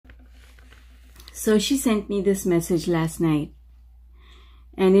So she sent me this message last night.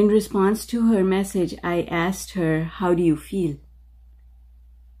 And in response to her message, I asked her, how do you feel?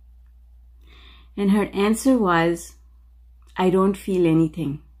 And her answer was, I don't feel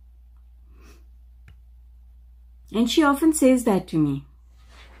anything. And she often says that to me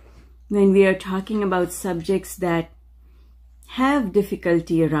when we are talking about subjects that have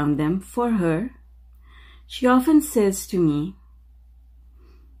difficulty around them. For her, she often says to me,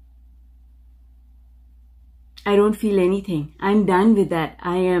 I don't feel anything. I'm done with that.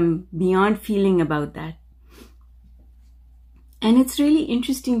 I am beyond feeling about that. And it's really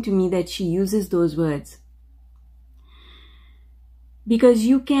interesting to me that she uses those words. Because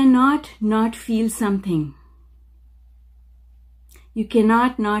you cannot not feel something. You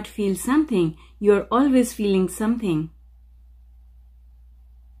cannot not feel something. You're always feeling something.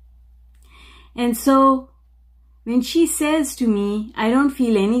 And so, when she says to me, I don't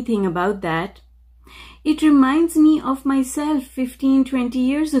feel anything about that, it reminds me of myself 15, 20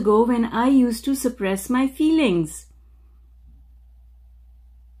 years ago when I used to suppress my feelings.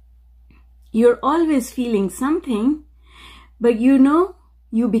 You're always feeling something, but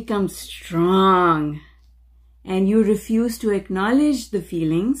you become strong and you refuse to acknowledge the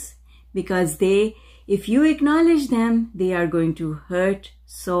feelings because if you acknowledge them, they are going to hurt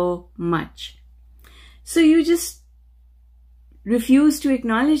so much. So you just refuse to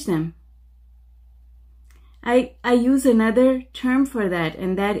acknowledge them. I use another term for that,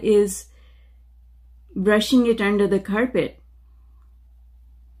 and that is brushing it under the carpet.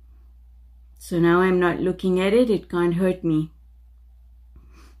 So now I'm not looking at it, it can't hurt me.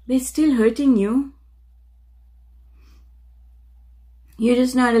 But it's still hurting you. You're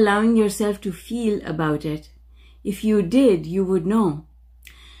just not allowing yourself to feel about it. If you did, you would know.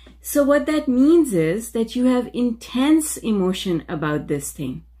 So what that means is that you have intense emotion about this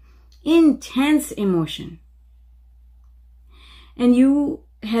thing. Intense emotion. And you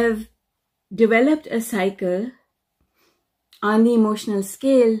have developed a cycle on the emotional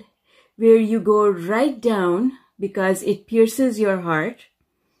scale where you go right down because it pierces your heart.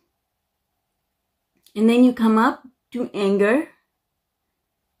 And then you come up to anger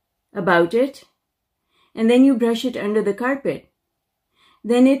about it. And then you brush it under the carpet.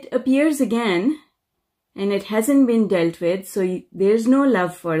 Then it appears again and it hasn't been dealt with. So there's no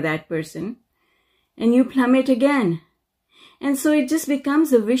love for that person. And you plummet again. And so it just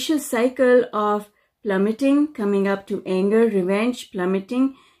becomes a vicious cycle of plummeting, coming up to anger, revenge,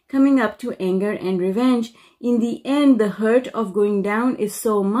 plummeting, coming up to anger and revenge. In the end, the hurt of going down is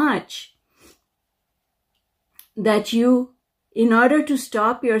so much that you, in order to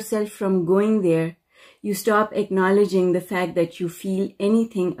stop yourself from going there, you stop acknowledging the fact that you feel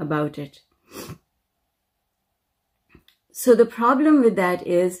anything about it. So the problem with that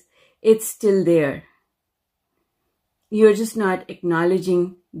is it's still there. You're just not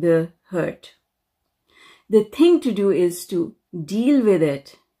acknowledging the hurt. The thing to do is to deal with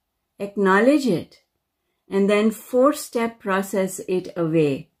it, acknowledge it, and then 4-step process it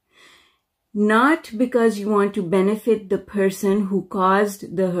away. Not because you want to benefit the person who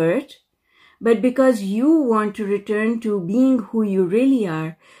caused the hurt, but because you want to return to being who you really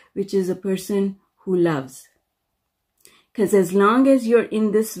are, which is a person who loves. Because as long as you're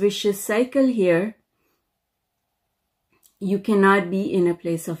in this vicious cycle here, you cannot be in a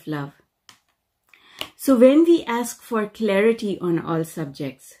place of love. So when we ask for clarity on all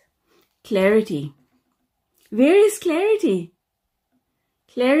subjects, clarity, where is clarity?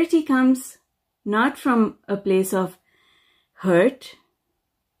 Clarity comes not from a place of hurt,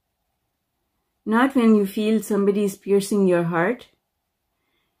 not when you feel somebody is piercing your heart.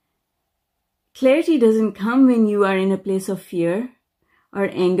 Clarity doesn't come when you are in a place of fear or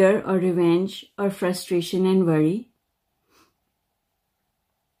anger or revenge or frustration and worry.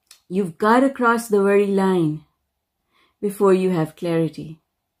 You've got to cross the worry line before you have clarity.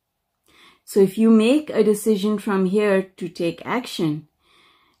 So if you make a decision from here to take action,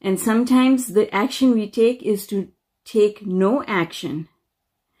 and sometimes the action we take is to take no action.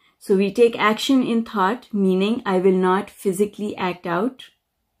 So we take action in thought, meaning I will not physically act out,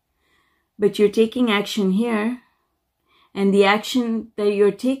 but you're taking action here, and the action that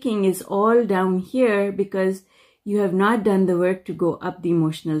you're taking is all down here because you have not done the work to go up the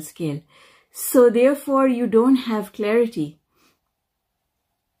emotional scale. So therefore, you don't have clarity.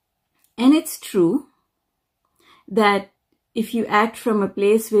 And it's true that if you act from a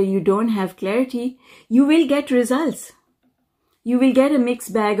place where you don't have clarity, you will get results. You will get a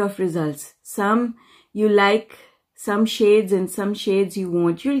mixed bag of results. Some you like, some shades, and some shades you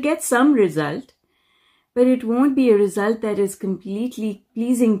won't. You'll get some result, but it won't be a result that is completely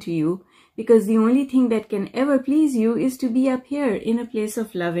pleasing to you because the only thing that can ever please you is to be up here in a place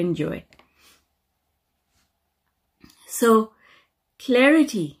of love and joy. So,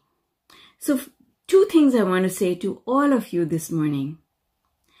 clarity. So, two things I want to say to all of you this morning.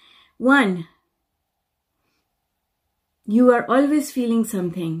 One, you are always feeling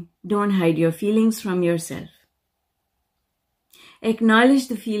something. Don't hide your feelings from yourself. Acknowledge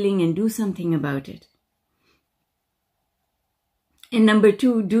the feeling and do something about it. And number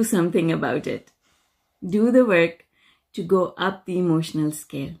two, do something about it. Do the work to go up the emotional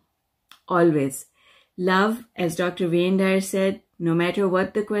scale. Always. Love, as Dr. Wayne Dyer said, no matter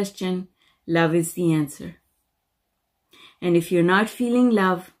what the question, love is the answer. And if you're not feeling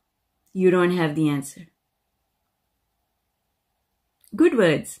love, you don't have the answer. Good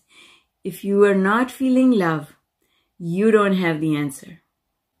words. If you are not feeling love, you don't have the answer.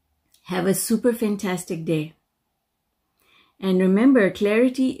 Have a super fantastic day. And remember,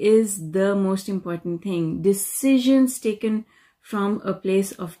 clarity is the most important thing. Decisions taken from a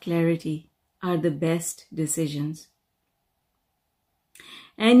place of clarity are the best decisions.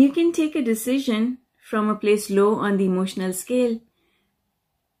 And you can take a decision from a place low on the emotional scale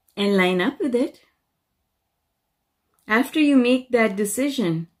and line up with it. After you make that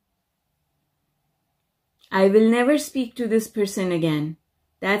decision, I will never speak to this person again.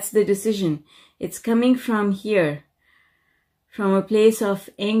 That's the decision. It's coming from here, from a place of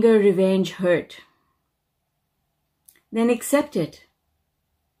anger, revenge, hurt. Then accept it.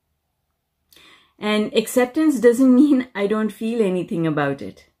 And acceptance doesn't mean I don't feel anything about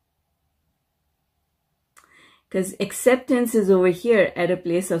it. Because acceptance is over here at a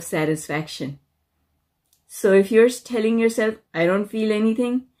place of satisfaction. So if you're telling yourself, I don't feel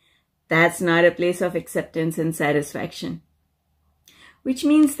anything, that's not a place of acceptance and satisfaction. Which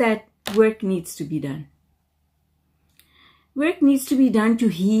means that work needs to be done. Work needs to be done to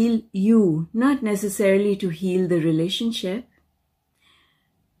heal you, not necessarily to heal the relationship.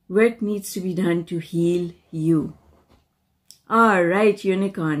 Work needs to be done to heal you. All right,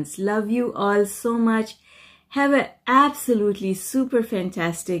 unicorns. Love you all so much. Have an absolutely super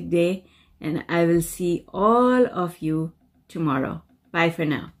fantastic day, and I will see all of you tomorrow. Bye for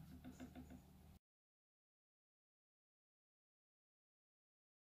now.